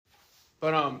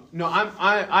No,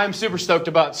 I'm super stoked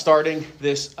about starting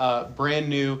this brand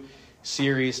new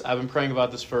series. I've been praying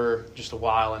about this for just a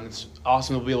while, and it's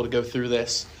awesome to be able to go through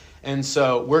this. And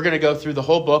so we're going to go through the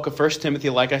whole book of 1 Timothy,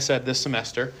 like I said, this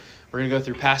semester. We're going to go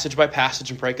through passage by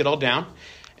passage and break it all down.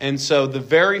 And so the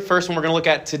very first one we're going to look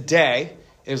at today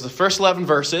is the first 11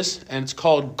 verses, and it's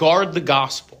called Guard the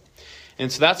Gospel.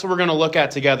 And so that's what we're going to look at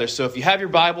together. So if you have your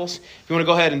Bibles, if you want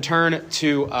to go ahead and turn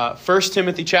to 1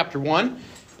 Timothy chapter 1,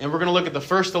 and we're going to look at the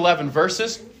first 11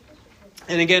 verses.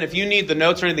 And again, if you need the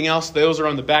notes or anything else, those are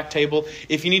on the back table.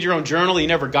 If you need your own journal, you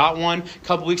never got one. A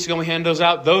couple weeks ago, we handed those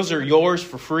out. Those are yours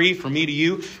for free, from me to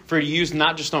you, for you to use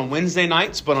not just on Wednesday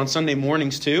nights, but on Sunday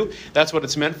mornings too. That's what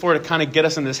it's meant for, to kind of get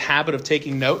us in this habit of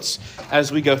taking notes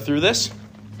as we go through this.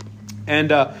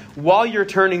 And while you're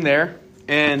turning there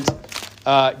and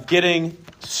getting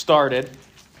started,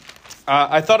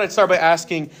 I thought I'd start by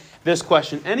asking this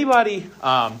question.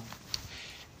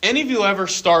 Any of you ever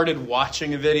started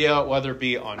watching a video, whether it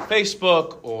be on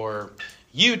Facebook or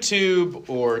YouTube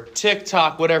or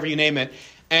TikTok, whatever you name it,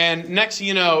 and next thing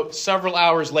you know, several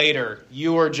hours later,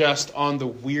 you are just on the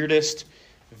weirdest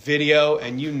video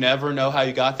and you never know how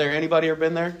you got there? Anybody ever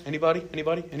been there?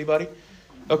 Anybody?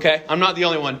 Okay, I'm not the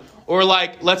only one. Or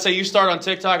like, let's say you start on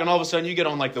TikTok and all of a sudden you get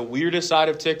on like the weirdest side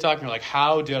of TikTok and you're like,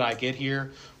 how did I get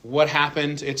here? What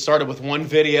happened? It started with one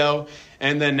video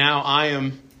and then now I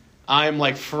am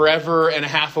like forever and a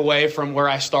half away from where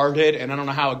I started, and I don't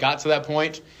know how it got to that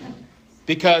point.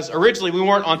 Because originally we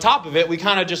weren't on top of it. We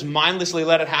kind of just mindlessly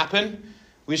let it happen.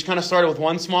 We just kind of started with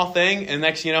one small thing, and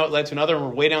next you know it led to another, and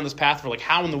we're way down this path. We're like,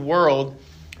 how in the world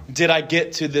did I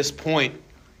get to this point?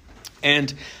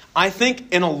 And I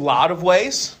think in a lot of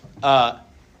ways, that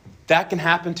can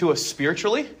happen to us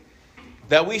spiritually.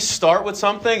 That we start with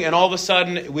something, and all of a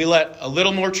sudden we let a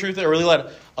little more truth in, or we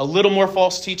let a little more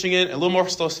false teaching in, a little more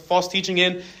false teaching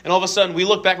in, and all of a sudden we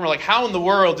look back and we're like, how in the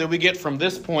world did we get from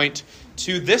this point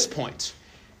to this point?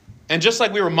 And just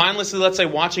like we were mindlessly, let's say,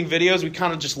 watching videos, we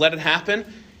kind of just let it happen.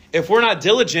 If we're not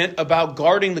diligent about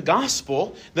guarding the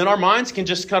gospel, then our minds can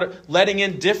just kind of letting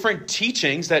in different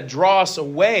teachings that draw us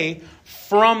away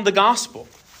from the gospel.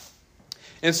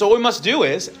 And so what we must do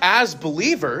is, as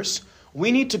believers,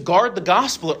 we need to guard the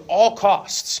gospel at all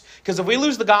costs. Because if we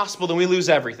lose the gospel, then we lose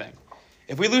everything.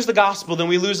 If we lose the gospel, then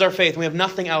we lose our faith. We have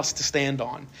nothing else to stand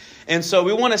on. And so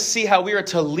we want to see how we are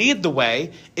to lead the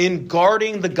way in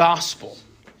guarding the gospel.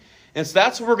 And so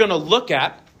that's what we're going to look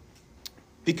at.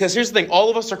 Because here's the thing, all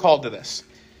of us are called to this.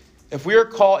 If you're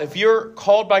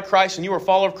called by Christ and you are a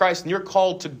follower of Christ, and you're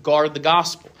called to guard the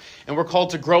gospel. And we're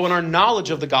called to grow in our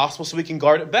knowledge of the gospel so we can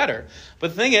guard it better.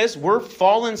 But the thing is, we're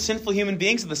fallen, sinful human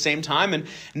beings at the same time. And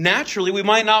naturally, we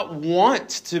might not want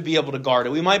to be able to guard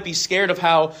it. We might be scared of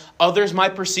how others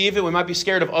might perceive it. We might be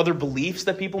scared of other beliefs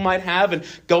that people might have and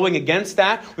going against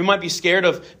that. We might be scared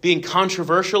of being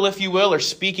controversial, if you will, or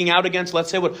speaking out against, let's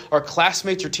say, what our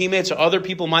classmates or teammates or other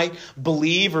people might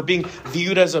believe, or being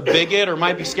viewed as a bigot, or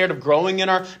might be scared of growing in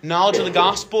our knowledge of the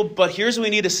gospel. But here's what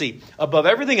we need to see. Above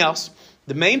everything else,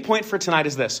 the main point for tonight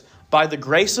is this. By the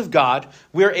grace of God,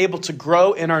 we are able to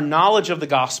grow in our knowledge of the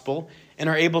gospel and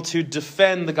are able to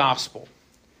defend the gospel.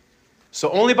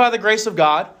 So only by the grace of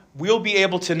God, we'll be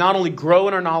able to not only grow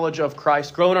in our knowledge of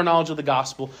Christ, grow in our knowledge of the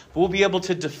gospel, but we'll be able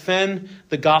to defend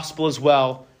the gospel as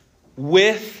well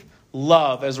with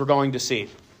love, as we're going to see.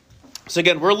 So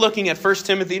again, we're looking at 1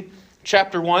 Timothy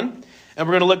chapter 1, and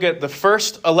we're going to look at the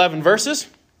first 11 verses.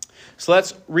 So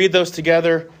let's read those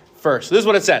together first. This is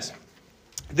what it says.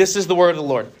 This is the word of the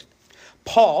Lord.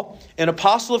 Paul, an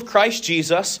apostle of Christ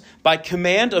Jesus, by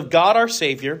command of God our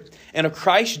Savior, and of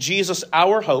Christ Jesus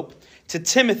our hope, to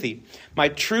Timothy, my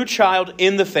true child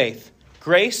in the faith,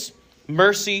 grace,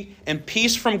 mercy, and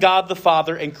peace from God the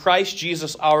Father and Christ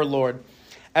Jesus our Lord.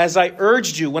 As I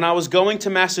urged you when I was going to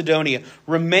Macedonia,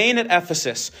 remain at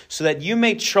Ephesus, so that you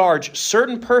may charge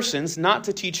certain persons not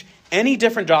to teach any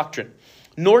different doctrine,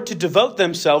 nor to devote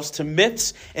themselves to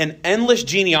myths and endless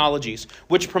genealogies,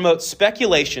 which promote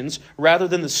speculations rather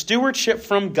than the stewardship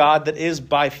from God that is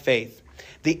by faith.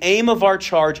 The aim of our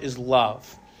charge is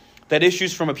love, that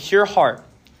issues from a pure heart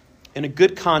and a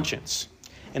good conscience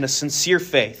and a sincere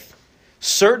faith.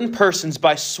 Certain persons,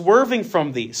 by swerving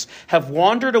from these, have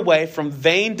wandered away into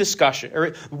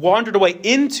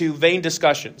vain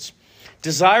discussions,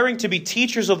 desiring to be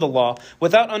teachers of the law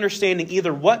without understanding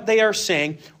either what they are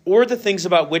saying or the things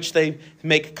about which they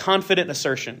make confident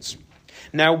assertions.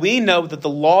 Now we know that the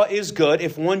law is good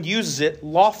if one uses it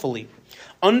lawfully,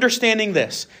 understanding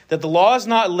this, that the law is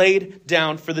not laid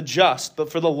down for the just,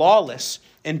 but for the lawless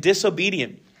and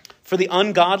disobedient. for the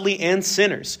ungodly and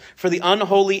sinners, for the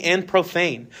unholy and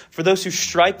profane, for those who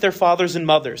strike their fathers and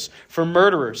mothers, for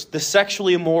murderers, the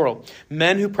sexually immoral,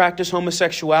 men who practice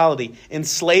homosexuality,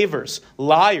 enslavers,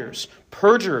 liars,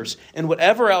 perjurers, and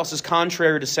whatever else is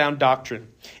contrary to sound doctrine,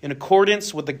 in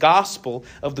accordance with the gospel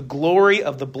of the glory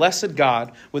of the blessed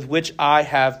God with which I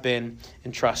have been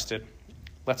entrusted."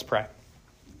 Let's pray.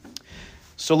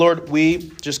 So Lord,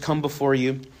 we just come before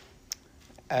you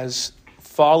as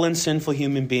fallen, sinful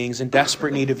human beings in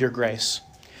desperate need of your grace.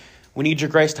 We need your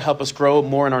grace to help us grow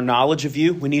more in our knowledge of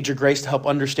you. We need your grace to help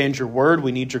understand your word.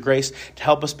 We need your grace to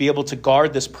help us be able to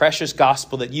guard this precious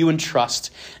gospel that you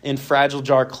entrust in fragile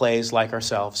jar clays like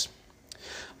ourselves.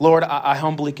 Lord, I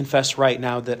humbly confess right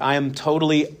now that I am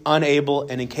totally unable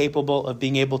and incapable of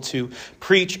being able to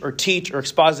preach or teach or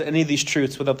exposit any of these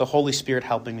truths without the Holy Spirit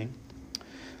helping me.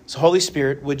 So Holy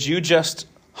Spirit, would you just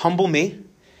humble me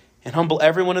and humble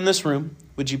everyone in this room?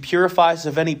 Would you purify us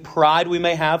of any pride we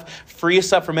may have, free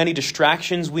us up from any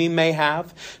distractions we may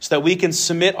have, so that we can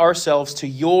submit ourselves to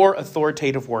your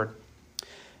authoritative word?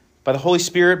 By the Holy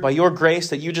Spirit, by your grace,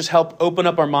 that you just help open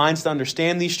up our minds to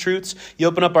understand these truths. You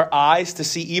open up our eyes to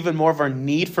see even more of our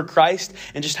need for Christ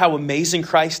and just how amazing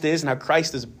Christ is and how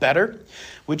Christ is better.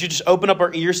 Would you just open up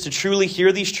our ears to truly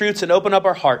hear these truths and open up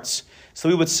our hearts so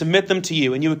we would submit them to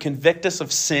you and you would convict us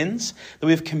of sins that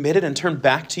we have committed and turn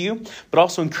back to you, but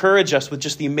also encourage us with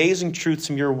just the amazing truths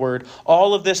from your word.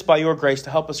 All of this by your grace to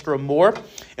help us grow more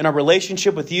in our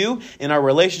relationship with you, in our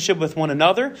relationship with one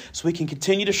another, so we can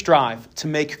continue to strive to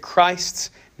make Christ's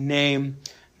name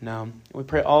known. We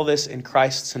pray all this in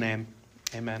Christ's name.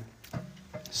 Amen.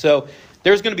 So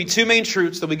there's going to be two main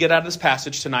truths that we get out of this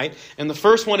passage tonight. And the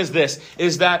first one is this,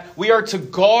 is that we are to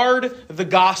guard the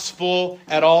gospel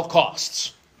at all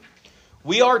costs.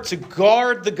 We are to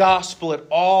guard the gospel at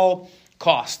all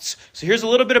costs. So here's a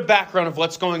little bit of background of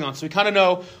what's going on. So we kind of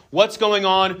know what's going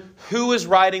on, who is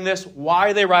writing this, why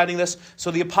are they writing this.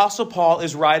 So the Apostle Paul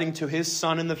is writing to his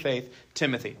son in the faith,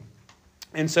 Timothy.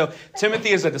 And so Timothy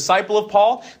is a disciple of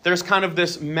Paul. There's kind of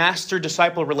this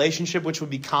master-disciple relationship which would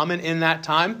be common in that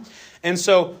time. And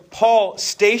so Paul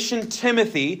stationed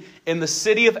Timothy in the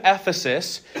city of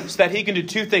Ephesus so that he can do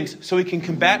two things. So he can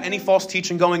combat any false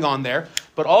teaching going on there,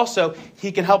 but also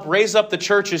he can help raise up the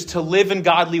churches to live in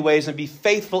godly ways and be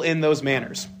faithful in those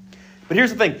manners. But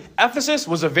here's the thing. Ephesus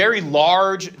was a very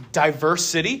large, diverse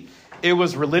city. It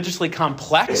was religiously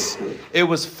complex. It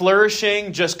was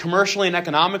flourishing just commercially and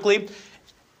economically.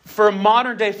 For a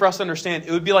modern day, for us to understand,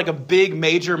 it would be like a big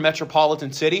major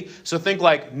metropolitan city. So think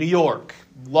like New York,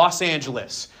 Los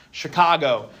Angeles,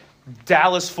 Chicago,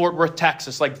 Dallas, Fort Worth,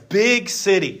 Texas, like big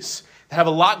cities that have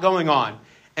a lot going on.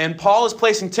 And Paul is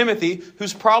placing Timothy,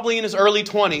 who's probably in his early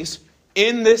 20s,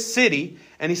 in this city.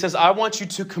 And he says, I want you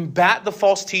to combat the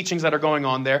false teachings that are going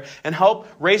on there and help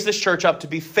raise this church up to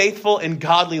be faithful in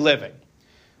godly living.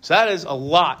 So that is a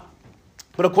lot.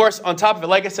 But of course, on top of it,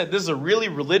 like I said, this is a really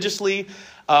religiously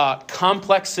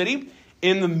complex city.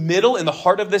 In the middle, in the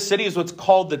heart of this city is what's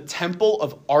called the Temple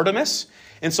of Artemis.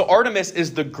 And so Artemis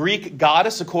is the Greek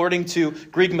goddess according to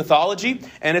Greek mythology.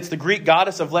 And it's the Greek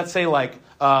goddess of, let's say, like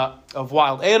of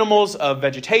wild animals, of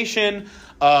vegetation,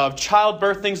 of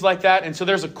childbirth, things like that. And so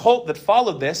there's a cult that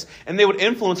followed this, and they would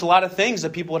influence a lot of things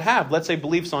that people would have. Let's say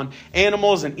beliefs on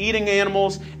animals and eating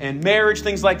animals and marriage,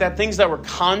 things like that, things that were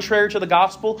contrary to the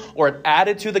gospel or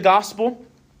added to the gospel.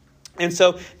 And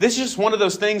so this is just one of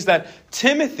those things that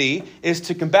Timothy is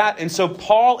to combat. And so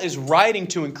Paul is writing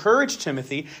to encourage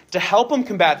Timothy to help him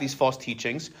combat these false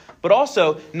teachings. But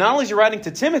also, not only is he writing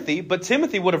to Timothy, but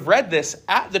Timothy would have read this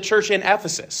at the church in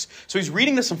Ephesus. So he's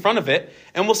reading this in front of it.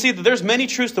 And we'll see that there's many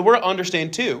truths that we're to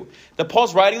understand too. That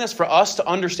Paul's writing this for us to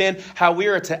understand how we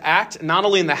are to act not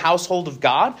only in the household of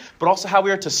God, but also how we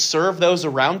are to serve those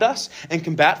around us and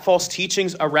combat false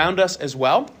teachings around us as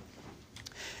well.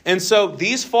 And so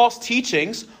these false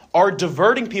teachings are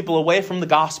diverting people away from the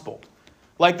gospel.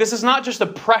 Like, this is not just a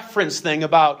preference thing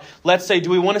about, let's say, do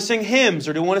we want to sing hymns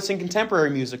or do we want to sing contemporary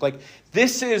music? Like,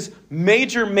 this is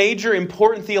major,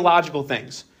 important theological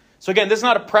things. So again, this is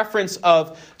not a preference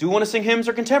of, do we want to sing hymns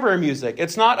or contemporary music?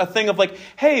 It's not a thing of like,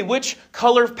 hey, which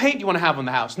color of paint do you want to have on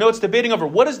the house? No, it's debating over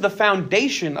what is the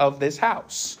foundation of this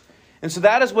house. And so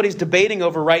that is what he's debating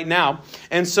over right now.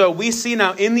 And so we see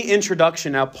now in the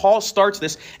introduction, now Paul starts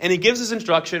this, and he gives his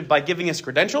introduction by giving his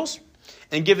credentials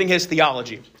and giving his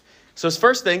theology. So his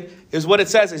first thing is what it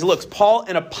says is, look, Paul,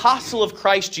 an apostle of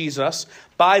Christ Jesus,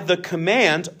 by the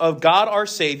command of God our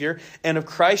Savior and of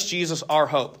Christ Jesus our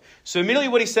hope. So immediately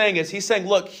what he's saying,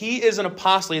 look, he is an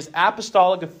apostle, he has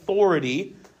apostolic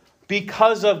authority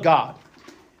because of God.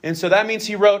 And so that means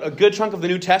he wrote a good chunk of the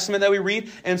New Testament that we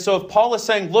read. And so if Paul is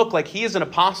saying, look, like he is an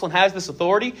apostle and has this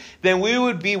authority, then we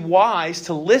would be wise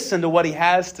to listen to what he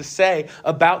has to say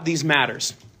about these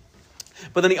matters.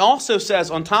 But then he also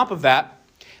says on top of that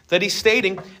he's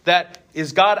stating that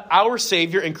is God our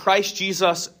Savior and Christ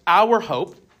Jesus our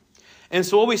hope. And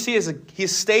so what we see is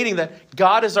he's stating that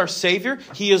God is our Savior.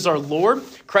 He is our Lord.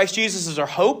 Christ Jesus is our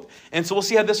hope. And so we'll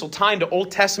see how this will tie into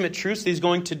Old Testament truths that he's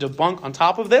going to debunk on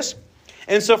top of this.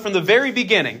 And so from the very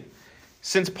beginning,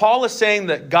 since Paul is saying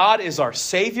that God is our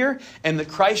Savior and that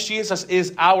Christ Jesus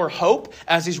is our hope,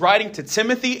 as he's writing to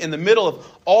Timothy in the middle of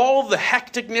all the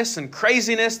hecticness and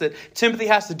craziness that Timothy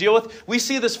has to deal with, we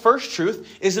see this first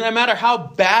truth is that no matter how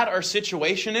bad our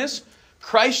situation is,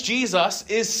 Christ Jesus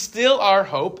is still our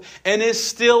hope and is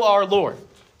still our Lord.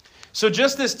 So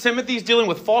just as Timothy's dealing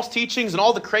with false teachings and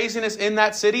all the craziness in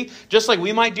that city, just like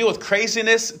we might deal with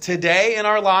craziness today in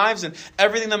our lives and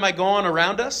everything that might go on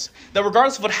around us, that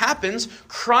regardless of what happens,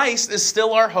 Christ is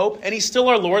still our hope and he's still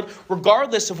our Lord,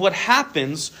 regardless of what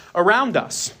happens around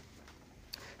us.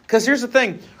 Because here's the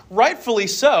thing, rightfully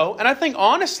so, and I think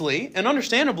honestly and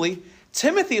understandably,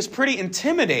 Timothy is pretty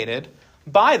intimidated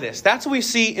by this. That's what we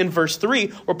see in verse 3,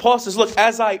 where Paul says, look,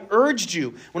 as I urged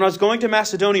you when I was going to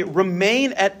Macedonia,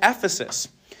 remain at Ephesus.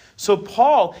 So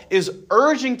Paul is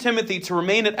urging Timothy to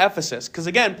remain at Ephesus. Because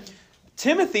again,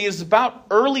 Timothy is about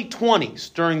early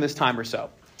 20s during this time or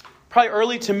so. Probably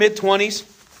early to mid 20s.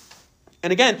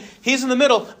 And again, he's in the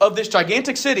middle of this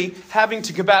gigantic city having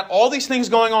to combat all these things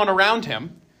going on around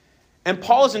him. And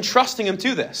Paul is entrusting him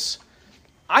to this.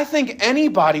 I think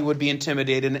anybody would be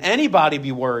intimidated and anybody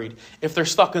be worried if they're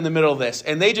stuck in the middle of this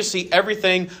and they just see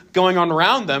everything going on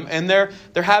around them and they're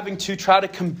having to try to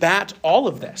combat all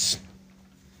of this.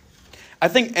 I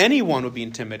think anyone would be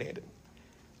intimidated.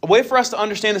 A way for us to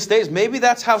understand this today is maybe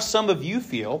that's how some of you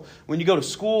feel when you go to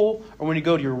school or when you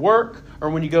go to your work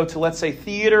or when you go to, let's say,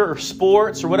 theater or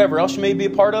sports or whatever else you may be a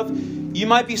part of. You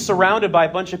might be surrounded by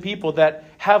a bunch of people that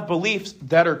have beliefs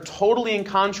that are totally in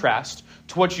contrast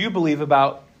to what you believe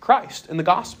about Christ and the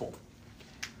gospel.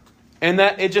 And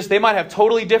that they might have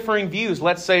totally differing views,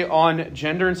 let's say, on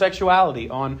gender and sexuality,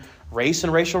 on race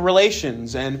and racial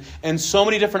relations, and so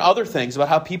many different other things about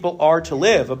how people are to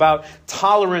live, about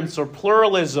tolerance or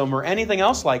pluralism or anything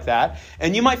else like that.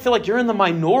 And you might feel like you're in the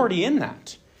minority in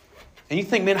that. And you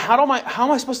think, man, how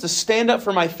am I supposed to stand up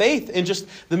for my faith in just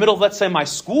the middle of, let's say, my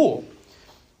school?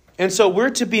 And so we're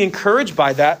to be encouraged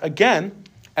by that, again,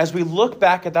 as we look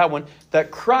back at that one, that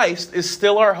Christ is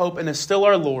still our hope and is still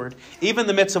our Lord, even in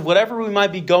the midst of whatever we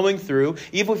might be going through,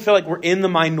 even if we feel like we're in the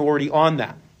minority on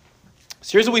that.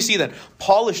 So here's what we see then.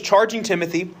 Paul is charging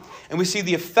Timothy, and we see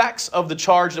the effects of the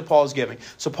charge that Paul is giving.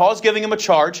 So Paul is giving him a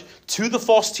charge to the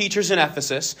false teachers in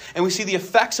Ephesus, and we see the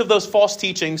effects of those false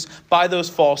teachings by those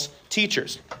false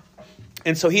teachers.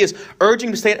 And so he is urging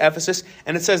him to stay at Ephesus,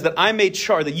 and it says that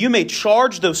that you may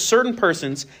charge those certain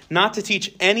persons not to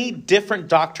teach any different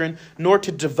doctrine, nor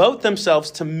to devote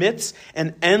themselves to myths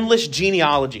and endless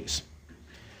genealogies.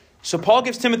 So Paul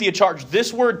gives Timothy a charge.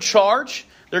 This word charge,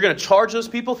 they're going to charge those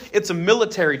people. It's a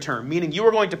military term, meaning you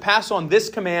are going to pass on this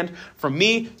command from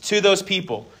me to those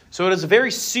people. So it is a very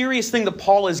serious thing that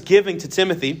Paul is giving to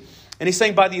Timothy. And he's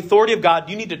saying by the authority of God,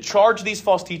 you need to charge these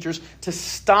false teachers to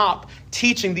stop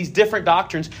teaching these different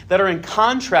doctrines that are in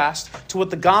contrast to what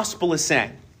the gospel is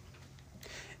saying.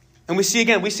 And we see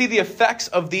the effects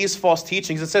of these false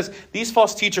teachings. It says these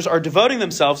false teachers are devoting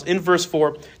themselves, in verse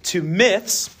 4, to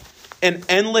myths and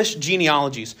endless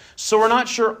genealogies. So we're not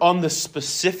sure on the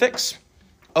specifics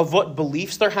of what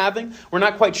beliefs they're having. We're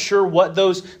not quite sure what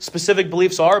those specific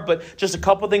beliefs are, but just a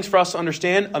couple things for us to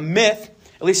understand. A myth,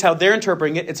 at least how they're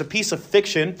interpreting it, it's a piece of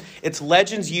fiction. It's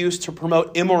legends used to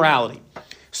promote immorality.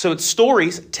 So it's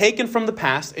stories taken from the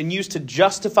past and used to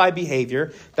justify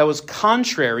behavior that was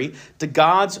contrary to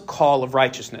God's call of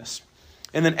righteousness.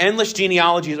 And then endless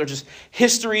genealogies are just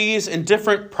histories and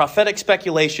different prophetic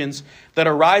speculations that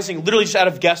are rising literally just out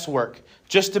of guesswork,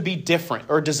 just to be different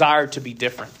or desired to be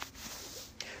different.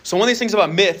 So one of these things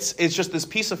about myths is just this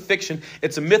piece of fiction.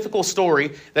 It's a mythical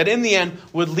story that in the end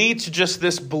would lead to just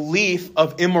this belief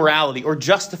of immorality or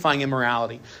justifying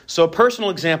immorality. So a personal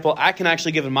example I can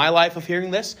actually give in my life of hearing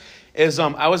this is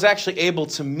I was actually able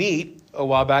to meet a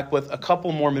while back with a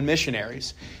couple Mormon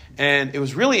missionaries. And it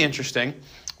was really interesting.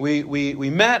 We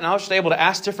met and I was just able to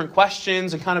ask different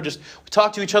questions and kind of just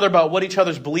talk to each other about what each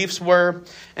other's beliefs were.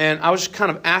 And I was just kind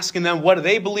of asking them, what do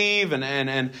they believe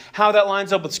and how that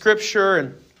lines up with Scripture.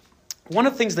 And one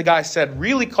of the things the guy said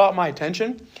really caught my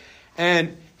attention.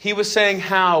 And he was saying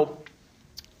how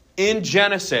in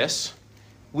Genesis,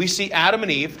 we see Adam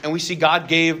and Eve, and we see God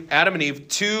gave Adam and Eve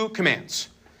two commands.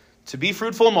 to be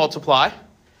fruitful and multiply,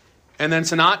 and then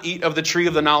to not eat of the tree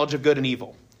of the knowledge of good and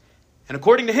evil. And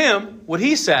according to him, what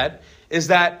he said is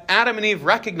that Adam and Eve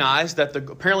recognized that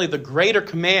apparently the greater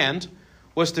command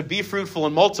was to be fruitful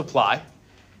and multiply.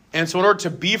 And so in order to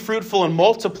be fruitful and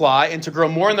multiply and to grow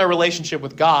more in their relationship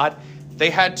with God, they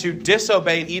had to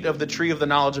disobey and eat of the tree of the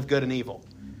knowledge of good and evil.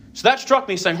 So that struck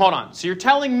me saying, hold on. So you're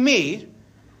telling me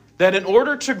that in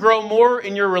order to grow more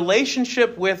in your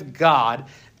relationship with God,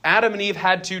 Adam and Eve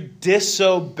had to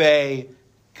disobey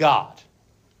God.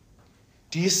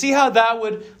 Do you see how that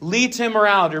would lead to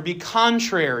immorality or be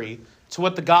contrary to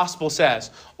what the gospel says?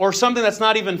 Or something that's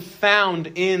not even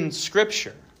found in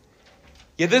Scripture?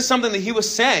 Yet this is something that he was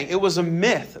saying. It was a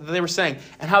myth that they were saying.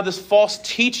 And how this false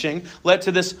teaching led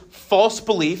to this false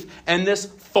belief and this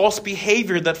false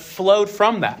behavior that flowed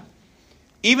from that.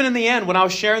 Even in the end, when I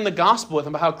was sharing the gospel with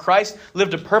them about how Christ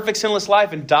lived a perfect sinless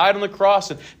life and died on the cross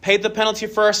and paid the penalty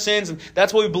for our sins, and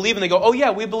that's what we believe in, they go, oh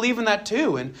yeah, we believe in that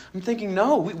too. And I'm thinking,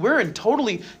 no, we're in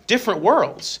totally different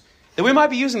worlds. That we might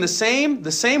be using the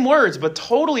same words, but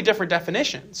totally different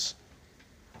definitions.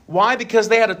 Why? Because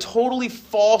they had a totally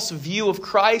false view of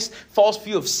Christ, false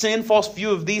view of sin, false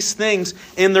view of these things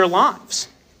in their lives.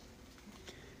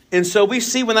 And so we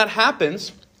see when that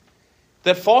happens,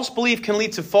 that false belief can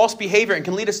lead to false behavior and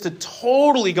can lead us to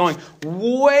totally going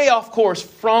way off course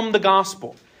from the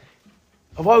gospel.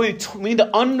 Of why we need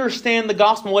to understand the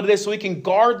gospel and what it is so we can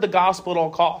guard the gospel at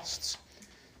all costs.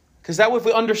 Because that way if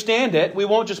we understand it, we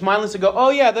won't just mindlessly go, oh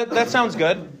yeah, that sounds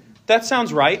good. That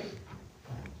sounds right.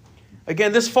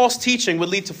 Again, this false teaching would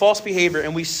lead to false behavior,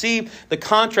 and we see the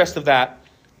contrast of that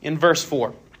in verse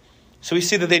 4. So we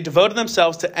see that they devoted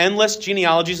themselves to endless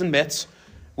genealogies and myths,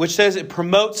 which says it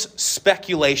promotes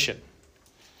speculation.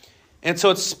 And so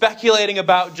it's speculating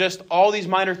about just all these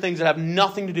minor things that have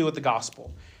nothing to do with the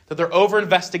gospel. That they're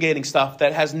over-investigating stuff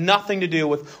that has nothing to do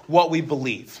with what we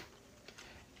believe.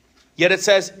 Yet it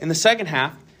says in the second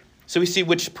half, so we see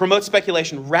which promotes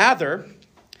speculation rather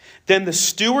than the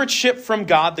stewardship from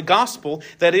God, the gospel,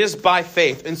 that is by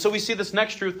faith. And so we see this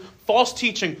next truth. False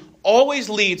teaching always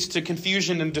leads to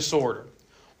confusion and disorder,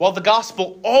 while the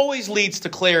gospel always leads to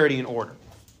clarity and order.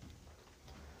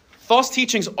 False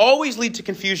teachings always lead to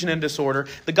confusion and disorder.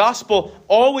 The gospel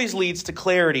always leads to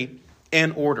clarity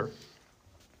and order.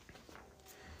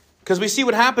 Because we see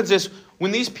what happens is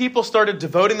when these people started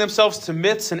devoting themselves to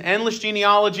myths and endless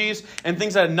genealogies and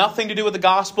things that had nothing to do with the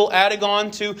gospel, adding on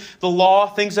to the law,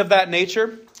 things of that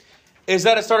nature, is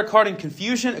that it started causing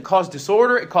confusion, it caused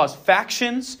disorder, it caused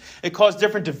factions, it caused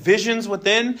different divisions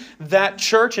within that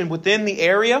church and within the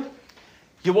area.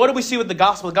 Yet what do we see with the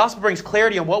gospel? The gospel brings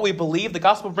clarity on what we believe. The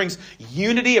gospel brings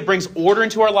unity. It brings order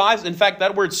into our lives. In fact,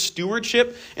 that word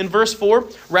stewardship in verse 4,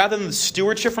 rather than the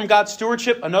stewardship from God,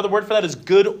 stewardship, another word for that is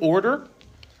good order.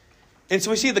 And so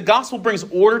we see the gospel brings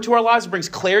order to our lives. It brings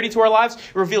clarity to our lives.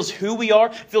 It reveals who we are.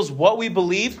 It reveals what we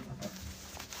believe.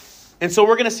 And so what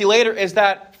we're going to see later is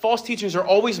that false teachings are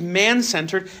always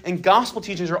man-centered and gospel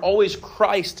teachings are always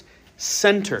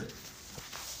Christ-centered.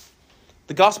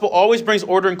 The gospel always brings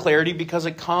order and clarity because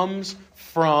it comes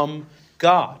from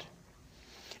God.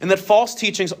 And that false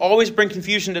teachings always bring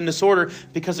confusion and disorder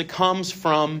because it comes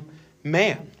from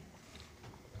man.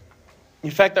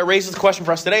 In fact, that raises the question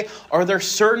for us today. Are there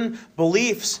certain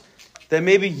beliefs that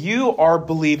maybe you are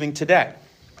believing today?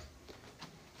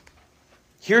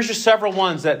 Here's just several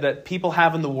ones that people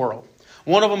have in the world.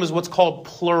 One of them is what's called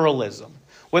pluralism.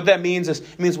 What that means is,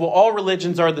 it means, well, all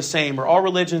religions are the same, or all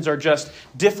religions are just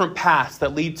different paths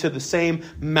that lead to the same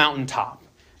mountaintop.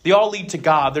 They all lead to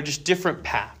God. They're just different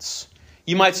paths.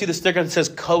 You might see the sticker that says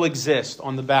coexist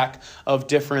on the back of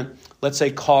different, let's say,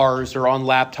 cars or on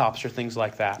laptops or things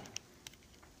like that.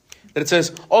 That it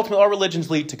says, ultimately, all religions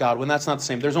lead to God, when that's not the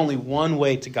same. There's only one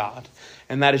way to God,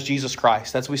 and that is Jesus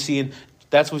Christ. That's what we see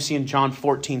in John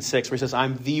 14:6, where he says,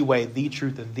 I'm the way, the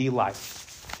truth, and the life.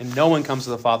 And no one comes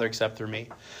to the Father except through me.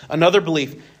 Another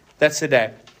belief that's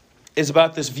today is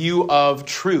about this view of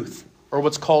truth, or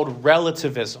what's called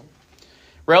relativism.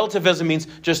 Relativism means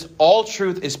just all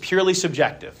truth is purely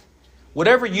subjective.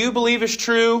 Whatever you believe is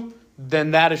true,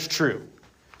 then that is true.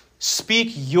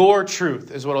 Speak your truth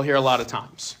is what I'll hear a lot of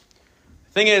times.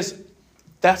 The thing is,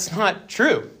 that's not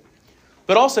true.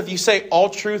 But also, if you say all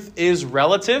truth is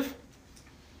relative,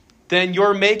 then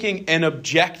you're making an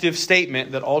objective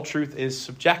statement that all truth is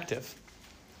subjective.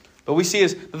 But we see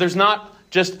is that there's not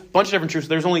just a bunch of different truths.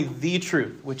 There's only the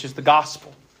truth, which is the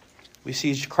gospel. We see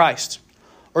is Christ.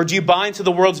 Or do you buy into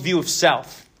the world's view of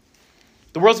self?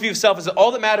 The world's view of self is that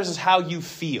all that matters is how you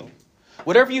feel.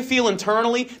 Whatever you feel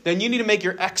internally, then you need to make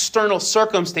your external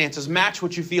circumstances match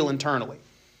what you feel internally.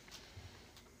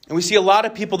 And we see a lot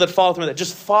of people that follow through that.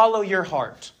 Just follow your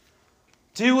heart.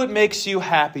 Do what makes you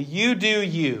happy. You do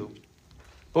you.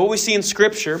 But what we see in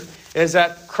Scripture is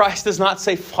that Christ does not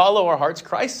say follow our hearts.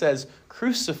 Christ says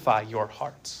crucify your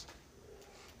hearts.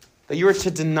 That you are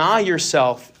to deny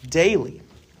yourself daily.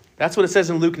 That's what it says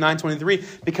in Luke 9:23.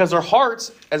 Because our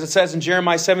hearts, as it says in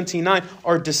Jeremiah 17:9,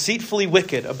 are deceitfully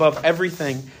wicked above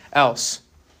everything else.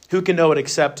 Who can know it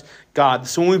except God?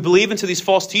 So when we believe into these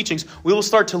false teachings, we will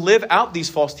start to live out these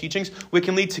false teachings, which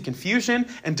can lead to confusion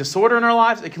and disorder in our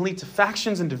lives. It can lead to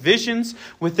factions and divisions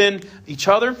within each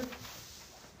other.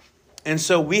 And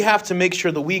so we have to make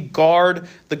sure that we guard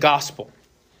the gospel.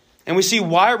 And we see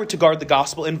why are we to guard the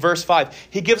gospel in verse 5.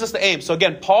 He gives us the aim. So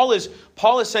again, Paul is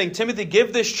saying, Timothy,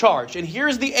 give this charge. And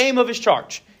here's the aim of his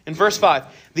charge. In verse 5,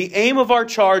 the aim of our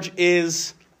charge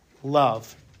is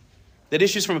love. That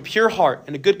issues from a pure heart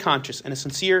and a good conscience and a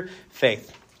sincere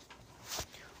faith.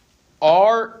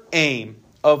 Our aim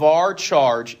of our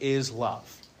charge is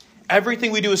love.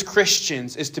 Everything we do as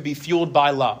Christians is to be fueled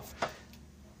by love.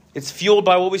 It's fueled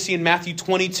by what we see in Matthew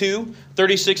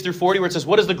 22:36-40, where it says,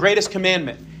 what is the greatest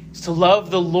commandment? It's to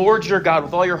love the Lord your God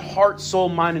with all your heart, soul,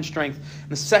 mind, and strength.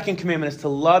 And the second commandment is to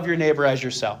love your neighbor as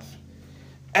yourself.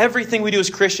 Everything we do as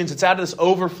Christians, it's out of this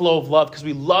overflow of love because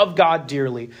we love God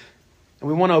dearly. And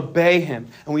we want to obey him.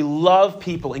 And we love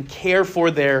people and care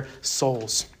for their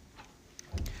souls.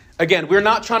 Again, we're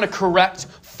not trying to correct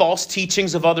false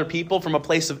teachings of other people from a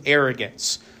place of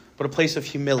arrogance, but a place of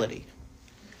humility.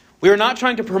 We're not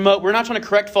trying to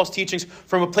correct false teachings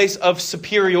from a place of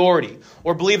superiority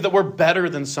or believe that we're better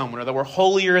than someone or that we're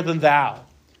holier than thou,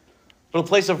 but a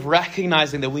place of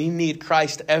recognizing that we need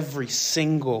Christ every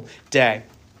single day.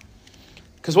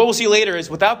 Because what we'll see later is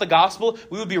without the gospel,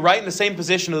 we would be right in the same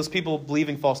position of those people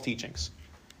believing false teachings.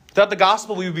 Without the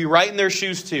gospel, we would be right in their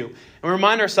shoes too. And we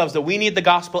remind ourselves that we need the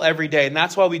gospel every day. And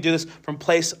that's why we do this from a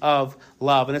place of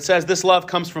love. And it says this love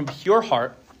comes from a pure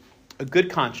heart, a good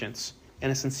conscience,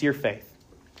 and a sincere faith.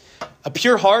 A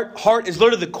pure heart is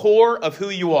literally the core of who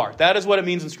you are. That is what it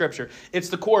means in Scripture. It's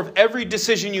the core of every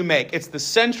decision you make. It's the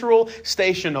central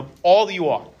station of all that you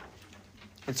are.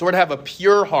 And so we're to have a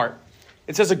pure heart.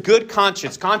 It says a good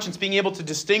conscience. Conscience being able to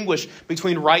distinguish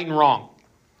between right and wrong.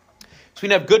 So we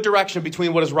can have good direction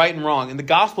between what is right and wrong. And the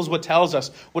gospel is what tells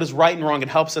us what is right and wrong. It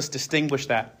helps us distinguish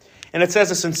that. And it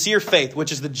says a sincere faith,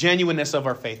 which is the genuineness of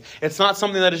our faith. It's not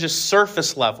something that is just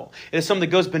surface level. It is something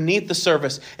that goes beneath the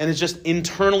surface and is just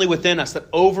internally within us that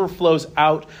overflows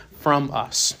out from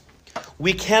us.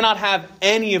 We cannot have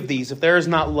any of these if there is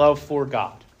not love for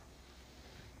God.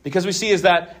 Because we see is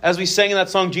that, as we sang in that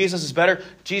song, Jesus is better.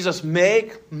 Jesus,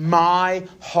 make my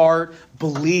heart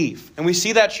believe. And we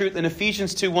see that truth in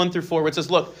Ephesians 2:1-4, where it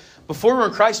says, look, before we were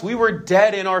in Christ, we were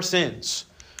dead in our sins.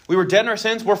 We were dead in our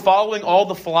sins. We're following all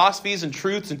the philosophies and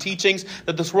truths and teachings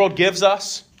that this world gives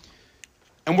us.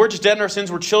 And we're just dead in our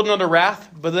sins. We're children under wrath.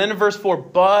 But then in verse 4,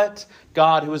 but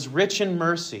God, who is rich in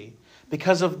mercy,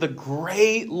 because of the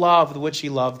great love with which he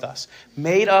loved us,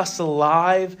 made us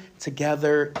alive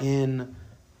together in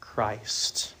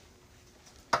Christ.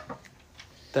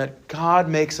 That God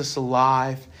makes us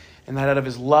alive, and that out of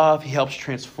his love, he helps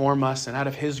transform us, and out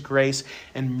of his grace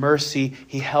and mercy,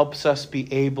 he helps us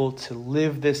be able to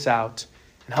live this out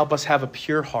and help us have a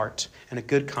pure heart and a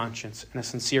good conscience and a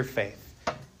sincere faith.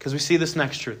 Because we see this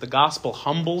next truth. The gospel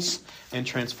humbles and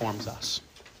transforms us.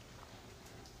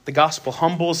 The gospel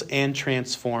humbles and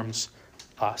transforms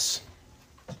us.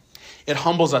 It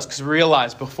humbles us because we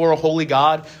realize before a holy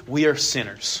God, we are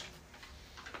sinners.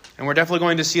 And we're definitely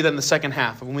going to see that in the second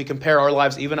half when we compare our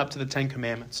lives even up to the 10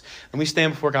 Commandments. And we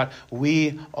stand before God,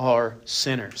 we are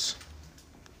sinners.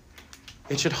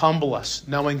 It should humble us,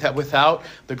 knowing that without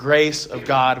the grace of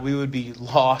God, we would be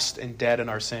lost and dead in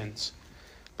our sins.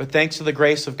 But thanks to the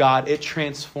grace of God, it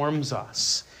transforms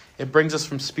us. It brings us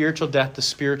from spiritual death to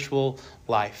spiritual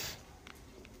life.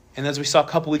 And as we saw a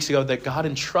couple weeks ago, that God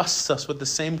entrusts us with the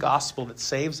same gospel that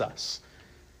saves us.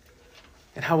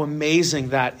 And how amazing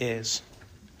that is.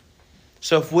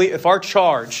 So if our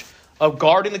charge of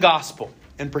guarding the gospel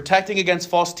and protecting against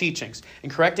false teachings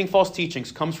and correcting false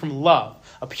teachings comes from love,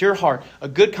 a pure heart, a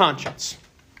good conscience,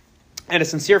 and a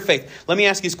sincere faith, let me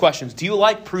ask these questions. Do you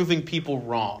like proving people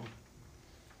wrong?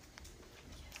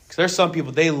 Because there's some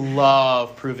people, they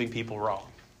love proving people wrong.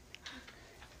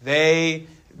 They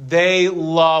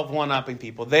love one-upping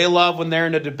people. They love when they're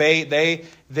in a debate.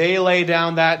 They lay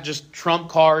down that just trump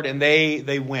card and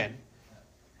they win.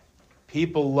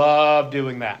 People love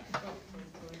doing that.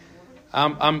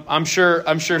 I'm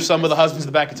sure some of the husbands in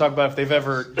the back can talk about if they've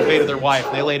ever debated their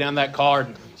wife. They lay down that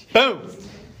card, boom.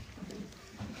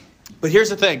 But here's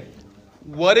the thing: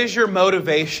 what is your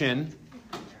motivation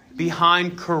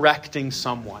behind correcting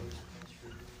someone?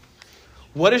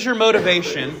 What is your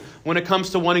motivation when it comes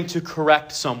to wanting to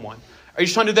correct someone? Are you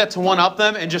just trying to do that to one-up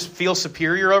them and just feel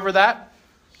superior over that?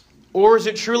 Or is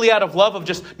it truly out of love of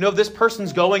just, no, this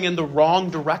person's going in the wrong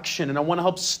direction and I want to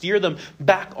help steer them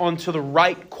back onto the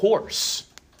right course?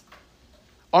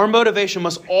 Our motivation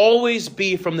must always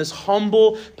be from this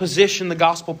humble position the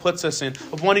gospel puts us in,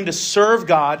 of wanting to serve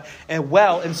God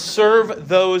and serve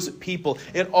those people.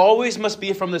 It always must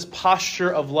be from this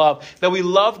posture of love, that we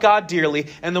love God dearly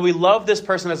and that we love this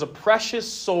person as a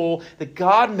precious soul that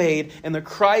God made and that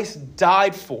Christ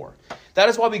died for. That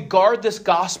is why we guard this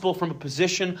gospel from a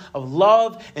position of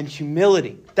love and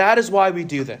humility. That is why we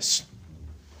do this.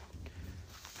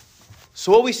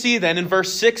 So what we see then in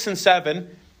verse 6 and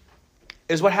 7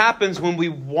 is what happens when we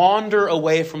wander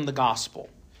away from the gospel.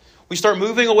 We start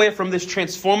moving away from this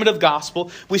transformative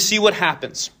gospel. We see what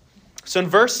happens. So in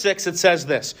verse 6 it says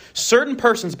this: certain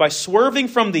persons, by swerving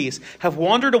from these, have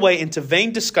wandered away into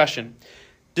vain discussion,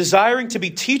 desiring to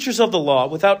be teachers of the law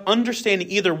without understanding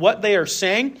either what they are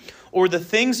saying or the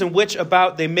things in which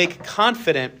about they make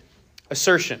confident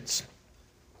assertions.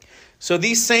 So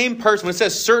these same persons, when it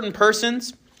says certain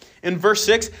persons, in verse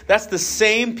 6, that's the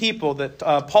same people that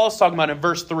Paul is talking about in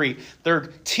verse 3. They're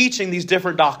teaching these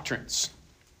different doctrines.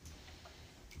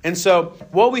 And so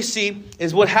what we see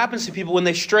is what happens to people when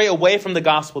they stray away from the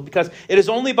gospel, because it is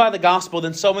only by the gospel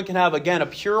that someone can have, again, a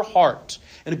pure heart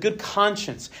and a good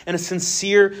conscience and a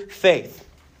sincere faith.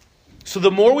 So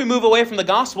the more we move away from the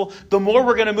gospel, the more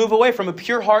we're going to move away from a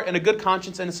pure heart and a good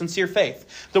conscience and a sincere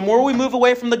faith. The more we move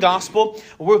away from the gospel,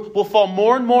 we'll fall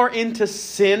more and more into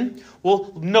sin.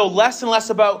 We'll know less and less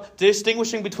about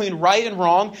distinguishing between right and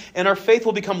wrong, and our faith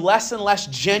will become less and less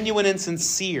genuine and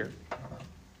sincere.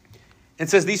 It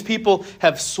says these people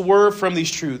have swerved from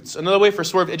these truths. Another way for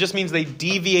swerve, it just means they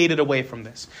deviated away from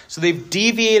this. So they've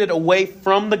deviated away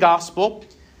from the gospel,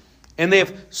 and they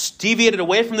have deviated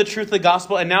away from the truth of the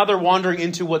gospel, and now they're wandering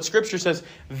into what Scripture says,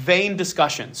 vain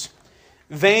discussions.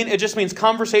 Vain, it just means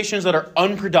conversations that are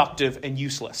unproductive and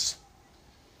useless.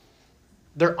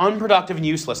 They're unproductive and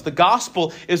useless. The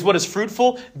gospel is what is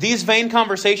fruitful. These vain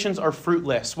conversations are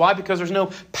fruitless. Why? Because there's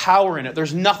no power in it.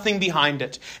 There's nothing behind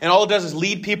it. And all it does is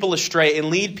lead people astray and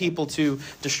lead people to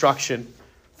destruction.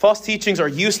 False teachings are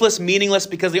useless, meaningless,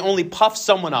 because they only puff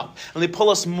someone up and they pull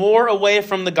us more away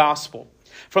from the gospel,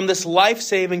 from this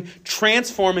life-saving,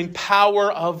 transforming power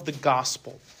of the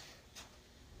gospel.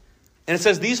 And it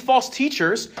says these false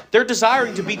teachers, they're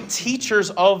desiring to be teachers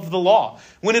of the law.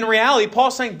 When in reality,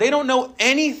 Paul's saying they don't know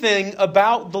anything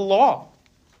about the law.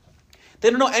 They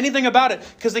don't know anything about it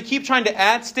because they keep trying to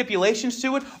add stipulations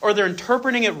to it, or they're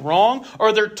interpreting it wrong,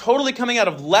 or they're totally coming out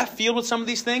of left field with some of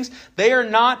these things. They are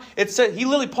not,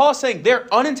 Paul is saying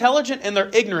they're unintelligent and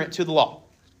they're ignorant to the law.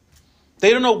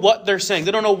 They don't know what they're saying.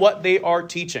 They don't know what they are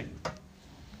teaching.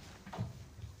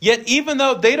 Yet even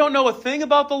though they don't know a thing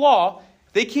about the law,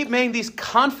 they keep making these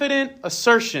confident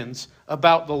assertions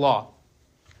about the law.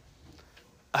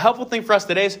 A helpful thing for us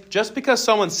today is just because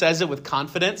someone says it with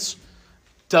confidence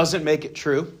doesn't make it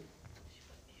true.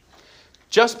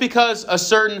 Just because a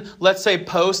certain, let's say,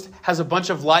 post has a bunch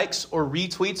of likes or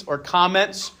retweets or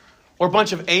comments or a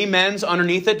bunch of amens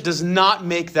underneath it does not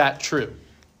make that true.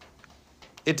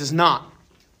 It does not.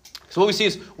 So what we see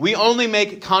is we only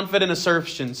make confident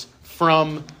assertions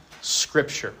from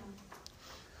Scripture.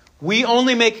 We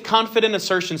only make confident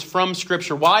assertions from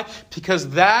Scripture. Why?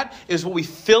 Because that is what we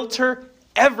filter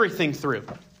everything through.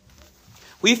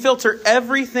 We filter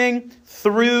everything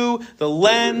through the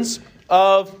lens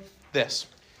of this.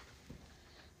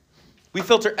 We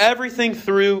filter everything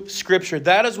through Scripture.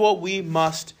 That is what we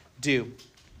must do.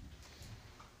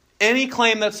 Any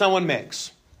claim that someone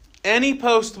makes, any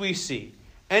post we see,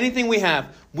 anything we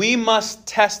have, we must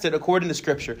test it according to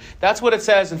Scripture. That's what it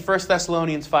says in 1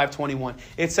 Thessalonians 5:21.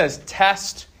 It says,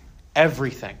 test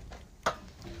everything.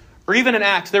 Or even in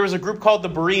Acts, there was a group called the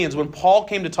Bereans. When Paul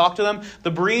came to talk to them,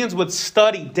 the Bereans would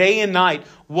study day and night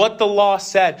what the law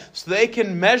said so they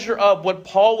can measure up what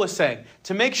Paul was saying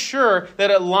to make sure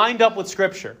that it lined up with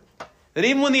Scripture. That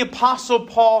even when the Apostle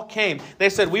Paul came, they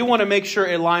said, we want to make sure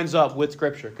it lines up with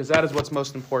Scripture because that is what's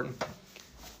most important.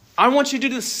 I want you to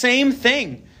do the same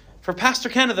thing for Pastor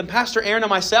Kenneth and Pastor Aaron and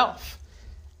myself.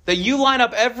 That you line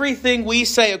up everything we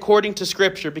say according to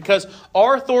Scripture, because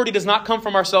our authority does not come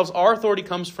from ourselves. Our authority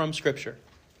comes from Scripture.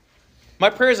 My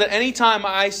prayer is that any time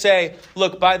I say,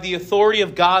 look, by the authority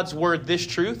of God's Word, this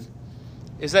truth,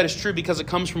 is that it's true because it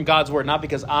comes from God's Word, not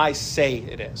because I say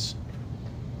it is.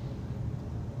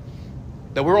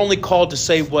 That we're only called to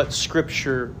say what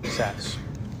Scripture says.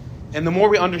 And the more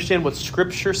we understand what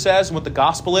Scripture says and what the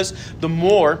gospel is, the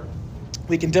more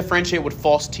we can differentiate what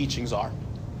false teachings are.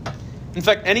 In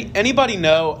fact, anybody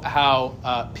know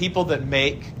how people that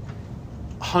make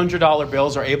 $100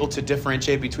 bills are able to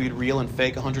differentiate between real and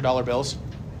fake $100 bills?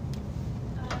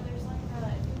 There's like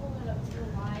if you hold it up to the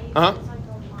light, Uh-huh. there's like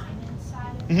a line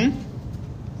inside of Mm-hmm.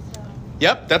 it. So,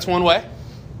 Yep, that's one way.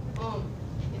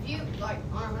 If you like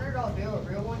on a $100 bill, a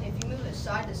real one, if you move it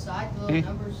side to side, the little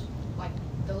numbers, like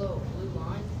the little blue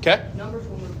line, Okay. numbers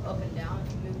will move up and down.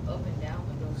 If you move up and down,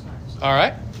 it goes side to side. All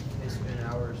right. They spend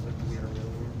hours looking at a real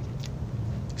one.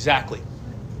 Exactly.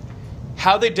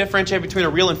 How they differentiate between a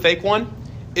real and fake one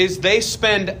is they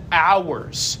spend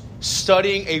hours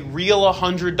studying a real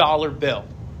 $100 bill.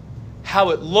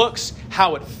 How it looks,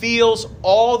 how it feels,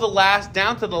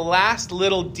 down to the last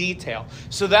little detail.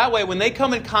 So that way, when they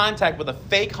come in contact with a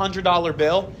fake $100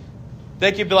 bill,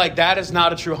 they could be like, that is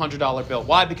not a true $100 bill.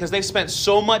 Why? Because they spent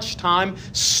so much time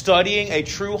studying a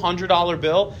true $100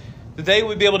 bill that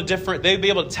they'd be able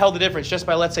to tell the difference just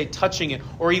by, let's say, touching it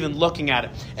or even looking at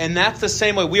it. And that's the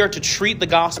same way we are to treat the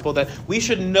gospel, that we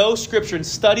should know Scripture and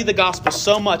study the gospel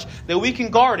so much that we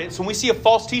can guard it. So when we see a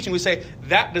false teaching, we say,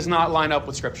 that does not line up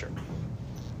with Scripture.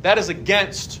 That is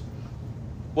against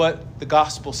what the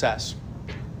gospel says.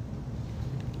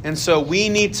 And so we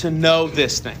need to know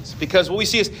these things. Because what we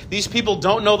see is these people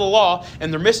don't know the law,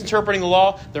 and they're misinterpreting the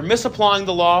law, they're misapplying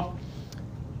the law.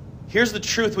 Here's the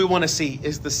truth we want to see.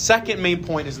 Is the second main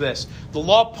point is this. The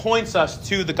law points us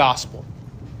to the gospel.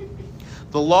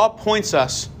 The law points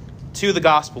us to the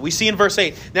gospel. We see in verse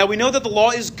 8. Now we know that the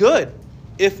law is good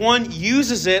if one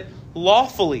uses it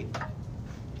lawfully.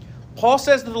 Paul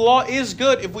says that the law is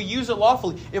good if we use it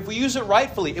lawfully, if we use it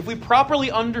rightfully, if we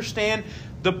properly understand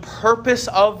the purpose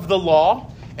of the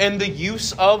law and the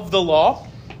use of the law,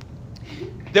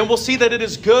 then we'll see that it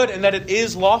is good and that it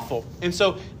is lawful. And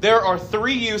so there are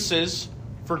three uses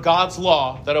for God's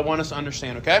law that I want us to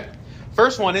understand, okay?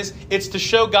 First one is it's to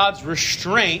show God's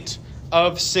restraint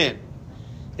of sin.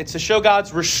 It's to show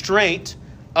God's restraint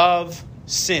of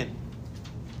sin.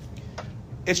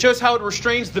 It shows how it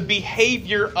restrains the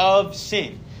behavior of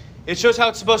sin. It shows how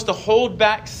it's supposed to hold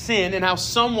back sin and how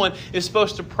someone is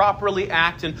supposed to properly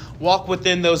act and walk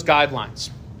within those guidelines.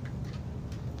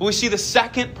 But we see the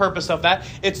second purpose of that.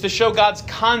 It's to show God's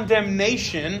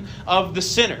condemnation of the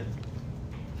sinner.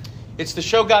 It's to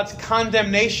show God's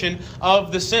condemnation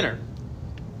of the sinner.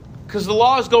 Because the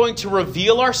law is going to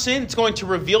reveal our sin. It's going to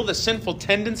reveal the sinful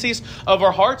tendencies of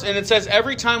our hearts. And it says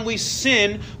every time we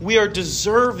sin, we are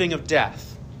deserving of death.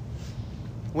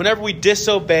 Whenever we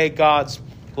disobey God's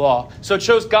law. So it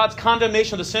shows God's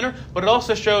condemnation of the sinner, but it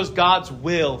also shows God's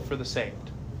will for the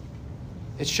saved.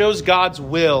 It shows God's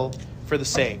will for the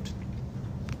saved.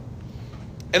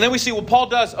 And then we see what Paul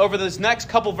does over this next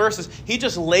couple verses. He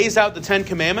just lays out the 10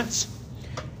 Commandments.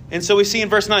 And so we see in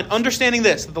verse 9, understanding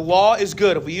this, that the law is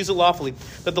good if we use it lawfully,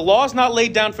 that the law is not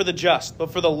laid down for the just,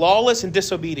 but for the lawless and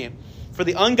disobedient, for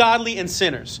the ungodly and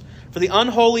sinners, for the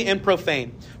unholy and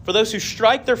profane, for those who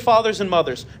strike their fathers and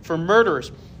mothers, for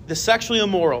murderers, the sexually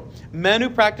immoral, men who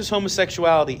practice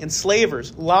homosexuality,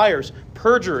 enslavers, liars,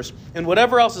 perjurers, and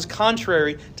whatever else is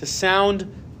contrary to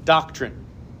sound doctrine.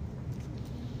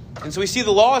 And so we see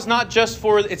the law is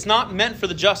it's not meant for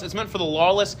the just, it's meant for the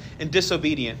lawless and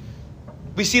disobedient.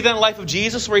 We see that in the life of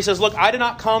Jesus where he says, look, I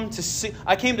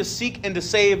came to seek and to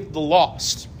save the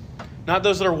lost, not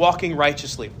those that are walking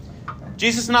righteously.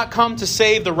 Jesus did not come to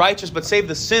save the righteous, but save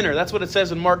the sinner. That's what it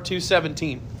says in Mark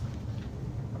 2:17.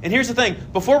 And here's the thing.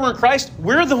 Before we're in Christ,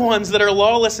 we're the ones that are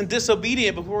lawless and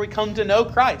disobedient before we come to know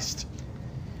Christ.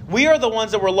 We are the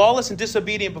ones that were lawless and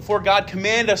disobedient before God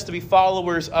commanded us to be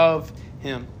followers of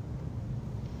Him.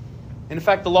 And in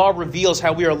fact, the law reveals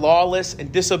how we are lawless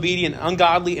and disobedient,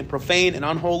 ungodly and profane and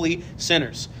unholy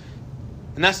sinners.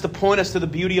 And that's to point us to the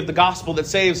beauty of the gospel that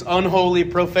saves unholy,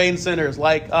 profane sinners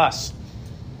like us.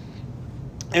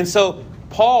 And so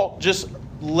Paul just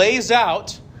lays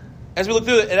out, as we look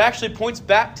through it, it actually points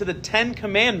back to the 10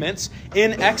 Commandments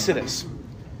in Exodus.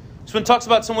 So when it talks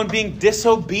about someone being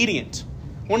disobedient,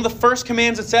 one of the first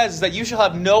commands it says is that you shall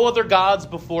have no other gods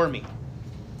before me.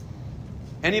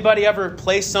 Anybody ever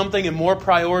place something in more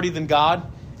priority than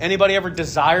God? Anybody ever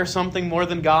desire something more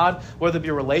than God? Whether it be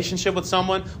a relationship with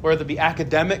someone, whether it be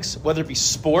academics, whether it be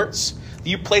sports.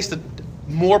 You place the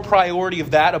more priority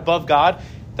of that above God.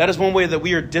 That is one way that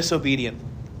we are disobedient.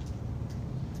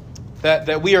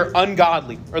 That we are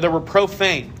ungodly, or that we're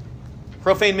profane.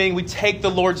 Profane meaning we take the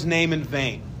Lord's name in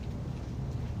vain.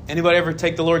 Anybody ever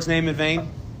take the Lord's name in vain?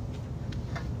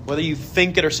 Whether you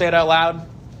think it or say it out loud.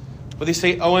 Whether you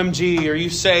say OMG or you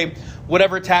say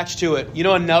whatever attached to it. You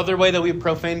know another way that we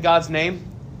profane God's name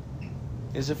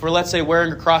is if we're, let's say,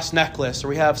 wearing a cross necklace or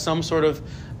we have some sort of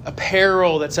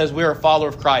apparel that says we're a follower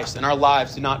of Christ and our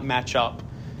lives do not match up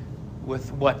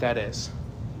with what that is.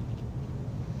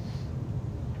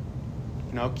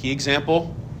 Key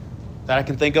example that I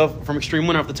can think of from extreme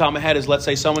one off the top of my head is, let's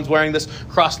say someone's wearing this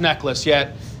cross necklace,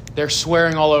 yet they're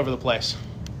swearing all over the place.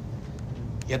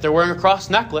 Yet they're wearing a cross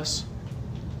necklace.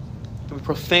 We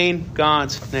profane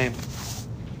God's name.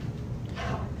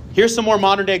 Here's some more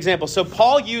modern day examples. So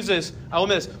Paul uses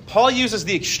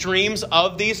the extremes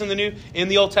of these in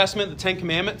the Old Testament, the Ten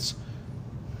Commandments.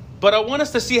 But I want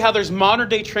us to see how there's modern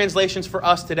day translations for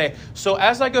us today. So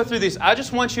as I go through these, I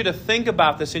just want you to think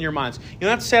about this in your minds. You don't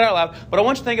have to say it out loud, but I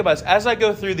want you to think about this as I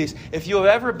go through these, if you have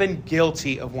ever been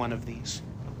guilty of one of these.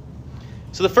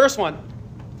 So the first one,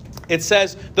 it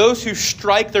says, those who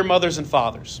strike their mothers and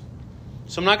fathers.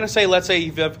 So I'm not going to say, let's say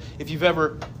if you've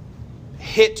ever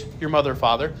hit your mother or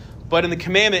father, but in the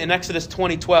commandment in Exodus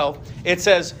 20:12, it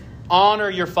says, honor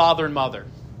your father and mother.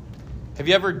 Have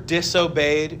you ever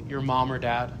disobeyed your mom or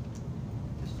dad?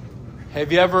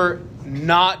 Have you ever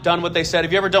not done what they said?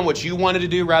 Have you ever done what you wanted to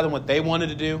do rather than what they wanted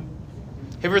to do?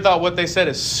 Have you ever thought what they said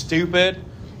is stupid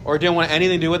or didn't want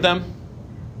anything to do with them?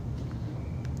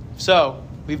 So,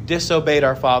 we've disobeyed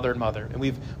our father and mother, and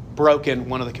we've broken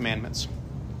one of the commandments.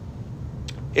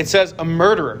 It says a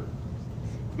murderer.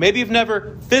 Maybe you've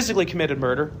never physically committed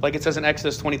murder, like it says in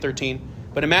Exodus 20:13.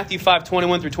 But in Matthew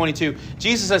 5:21 through 22,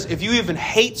 Jesus says, if you even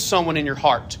hate someone in your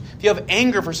heart, if you have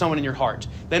anger for someone in your heart,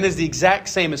 then it's the exact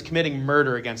same as committing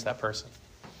murder against that person.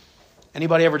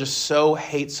 Anybody ever just so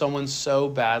hate someone so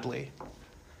badly?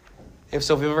 If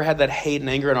so, if we've ever had that hate and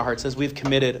anger in our heart, it says we've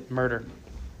committed murder.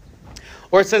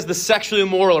 Or it says the sexually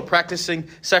immoral or practicing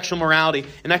sexual morality.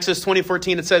 In Exodus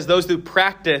 20:14, it says those who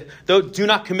do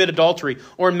not commit adultery.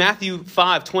 Or in Matthew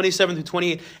 5:27 through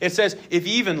 28, it says if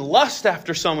you even lust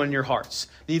after someone in your hearts,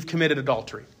 then you've committed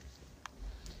adultery.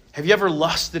 Have you ever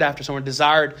lusted after someone,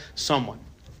 desired someone,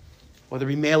 whether it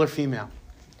be male or female?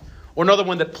 Or another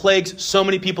one that plagues so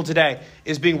many people today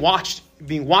is being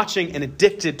watching and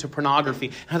addicted to pornography.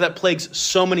 And how that plagues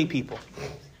so many people.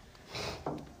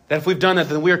 That if we've done that,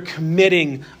 then we are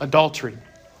committing adultery.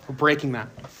 We're breaking that.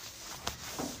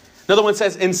 Another one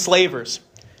says enslavers.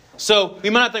 So we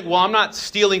might not think, well, I'm not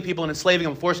stealing people and enslaving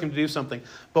them, forcing them to do something.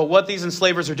 But what these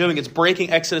enslavers are doing, it's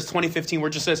breaking Exodus 20:15, where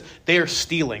it just says they are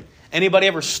stealing. Anybody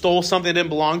ever stole something that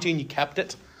didn't belong to you and you kept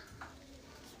it?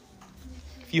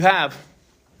 If you have,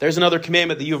 there's another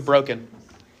commandment that you have broken.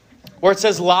 Or it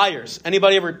says liars.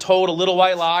 Anybody ever told a little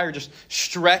white lie or just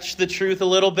stretched the truth a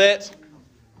little bit?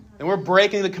 And we're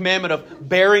breaking the commandment of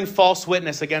bearing false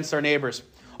witness against our neighbors.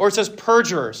 Or it says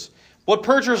perjurers. What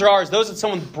perjurers are is those that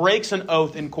someone breaks an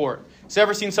oath in court. Has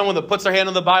ever seen someone that puts their hand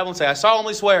on the Bible and say, I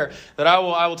solemnly swear that I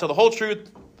will tell the whole truth,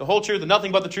 and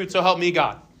nothing but the truth, so help me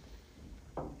God.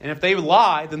 And if they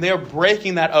lie, then they are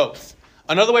breaking that oath.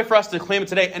 Another way for us to claim it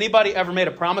today, anybody ever made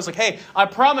a promise like, hey, I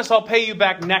promise I'll pay you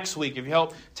back next week if you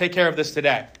help take care of this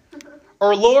today.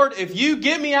 Or Lord, if you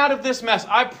get me out of this mess,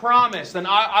 I promise, then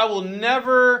I will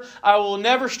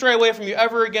never stray away from you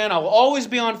ever again. I will always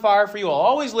be on fire for you. I'll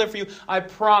always live for you. I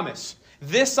promise.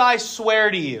 This I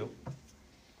swear to you.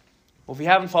 Well, if you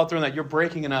haven't followed through on that, you're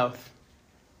breaking an oath.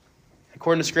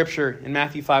 According to Scripture in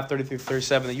Matthew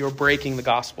 5:30-37, that you're breaking the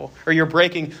gospel, or you're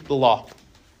breaking the law.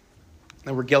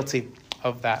 And we're guilty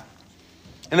of that.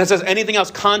 And that says anything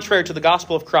else contrary to the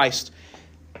gospel of Christ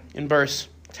in verse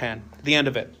 10, the end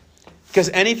of it. Because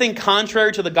anything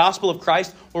contrary to the gospel of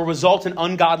Christ will result in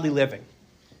ungodly living.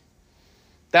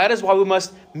 That is why we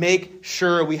must make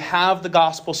sure we have the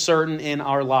gospel certain in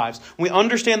our lives. When we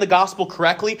understand the gospel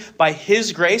correctly by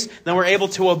His grace, then we're able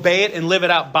to obey it and live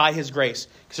it out by His grace.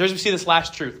 Because here's we see this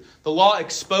last truth. The law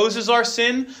exposes our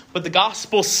sin, but the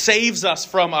gospel saves us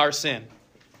from our sin.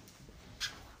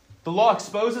 The law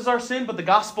exposes our sin, but the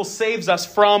gospel saves us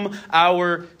from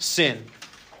our sin.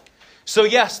 So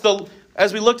yes,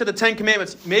 as we looked at the Ten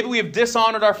Commandments, maybe we have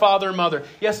dishonored our father and mother.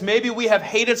 Yes, maybe we have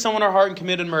hated someone in our heart and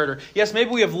committed murder. Yes, maybe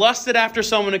we have lusted after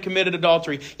someone and committed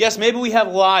adultery. Yes, maybe we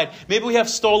have lied. Maybe we have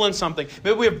stolen something.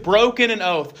 Maybe we have broken an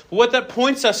oath. But what that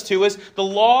points us to is the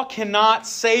law cannot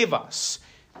save us.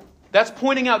 That's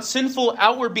pointing out sinful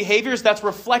outward behaviors. That's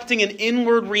reflecting an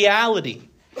inward reality.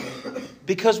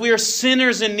 Because we are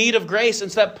sinners in need of grace.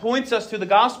 And so that points us to the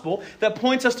gospel. That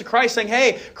points us to Christ saying,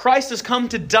 hey, Christ has come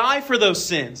to die for those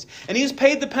sins. And He has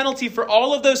paid the penalty for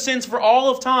all of those sins for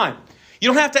all of time. You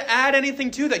don't have to add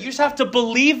anything to that. You just have to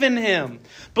believe in Him.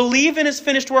 Believe in His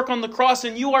finished work on the cross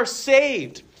and you are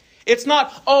saved. It's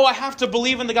not, I have to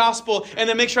believe in the gospel and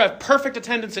then make sure I have perfect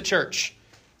attendance at church.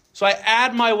 So I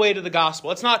add my way to the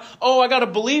gospel. It's not, I got to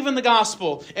believe in the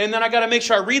gospel and then I got to make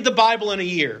sure I read the Bible in a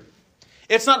year.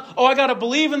 It's not, oh, I got to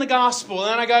believe in the gospel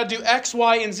and then I got to do X,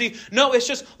 Y, and Z. No, it's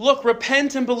just, look,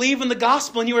 repent and believe in the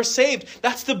gospel and you are saved.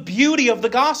 That's the beauty of the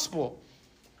gospel.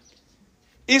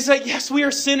 Is that, yes, we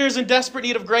are sinners in desperate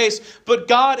need of grace, but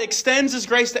God extends His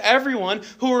grace to everyone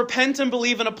who repent and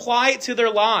believe and apply it to their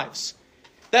lives.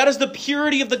 That is the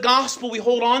purity of the gospel we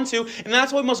hold on to, and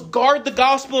that's why we must guard the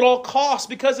gospel at all costs,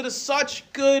 because it is such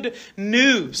good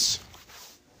news.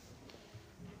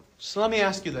 So let me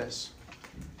ask you this.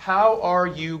 How are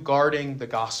you guarding the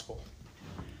gospel?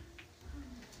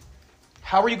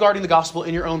 How are you guarding the gospel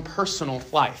in your own personal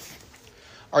life?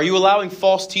 Are you allowing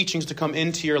false teachings to come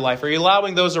into your life? Are you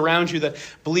allowing those around you that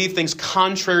believe things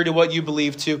contrary to what you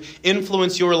believe to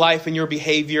influence your life and your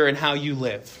behavior and how you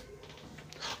live?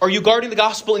 Are you guarding the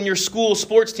gospel in your school,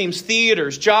 sports teams,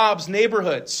 theaters, jobs,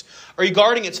 neighborhoods? Are you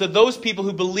guarding it so that those people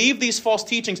who believe these false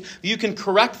teachings, you can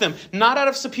correct them, not out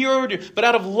of superiority, but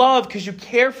out of love because you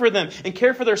care for them and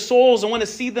care for their souls and want to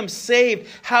see them saved?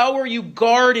 How are you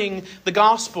guarding the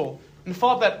gospel? And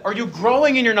follow up that, are you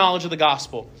growing in your knowledge of the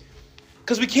gospel?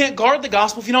 Because we can't guard the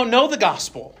gospel if you don't know the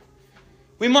gospel.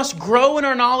 We must grow in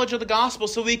our knowledge of the gospel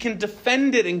so we can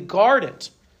defend it and guard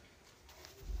it.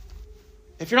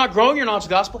 If you're not growing your knowledge of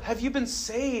the gospel, have you been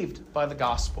saved by the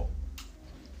gospel?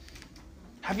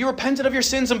 Have you repented of your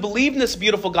sins and believed in this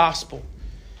beautiful gospel?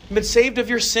 You've been saved of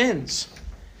your sins.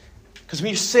 Because when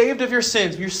you're saved of your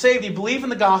sins, when you're saved, you believe in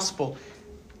the gospel,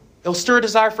 it'll stir a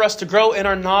desire for us to grow in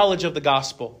our knowledge of the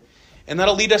gospel. And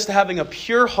that'll lead us to having a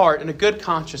pure heart and a good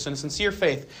conscience and a sincere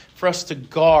faith for us to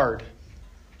guard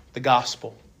the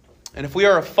gospel. And if we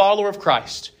are a follower of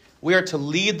Christ, we are to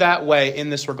lead that way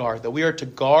in this regard, that we are to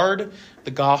guard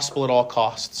the gospel at all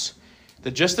costs.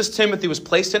 That just as Timothy was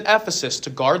placed in Ephesus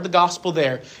to guard the gospel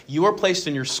there, you are placed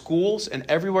in your schools and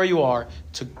everywhere you are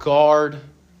to guard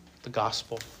the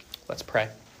gospel. Let's pray.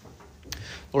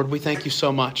 Lord, we thank you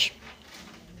so much.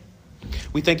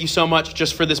 We thank you so much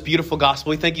just for this beautiful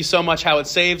gospel. We thank you so much how it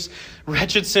saves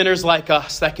wretched sinners like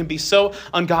us that can be so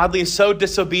ungodly and so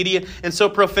disobedient and so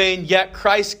profane, yet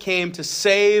Christ came to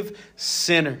save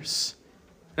sinners.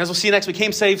 And as we'll see next week,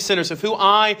 came to save sinners, of who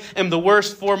I am the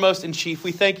worst, foremost, and chief.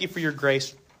 We thank you for your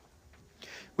grace.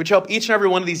 Would you help each and every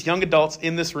one of these young adults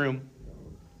in this room?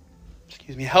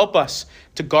 Help us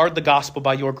to guard the gospel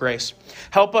by your grace.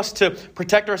 Help us to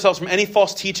protect ourselves from any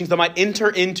false teachings that might enter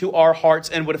into our hearts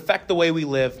and would affect the way we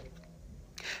live.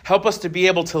 Help us to be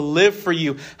able to live for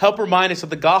you. Help remind us that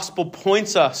the gospel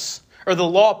points us, or the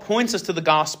law points us to the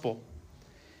gospel.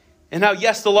 And how,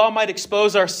 yes, the law might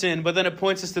expose our sin, but then it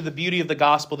points us to the beauty of the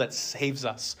gospel that saves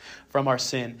us from our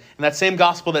sin. And that same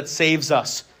gospel that saves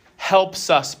us helps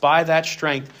us by that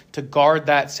strength to guard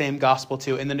that same gospel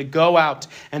too, and then to go out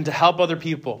and to help other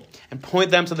people and point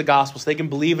them to the gospel so they can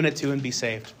believe in it too and be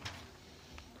saved.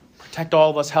 Protect all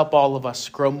of us, help all of us,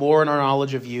 grow more in our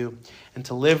knowledge of you, and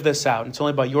to live this out. And it's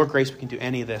only by your grace we can do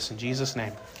any of this. In Jesus'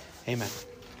 name, amen.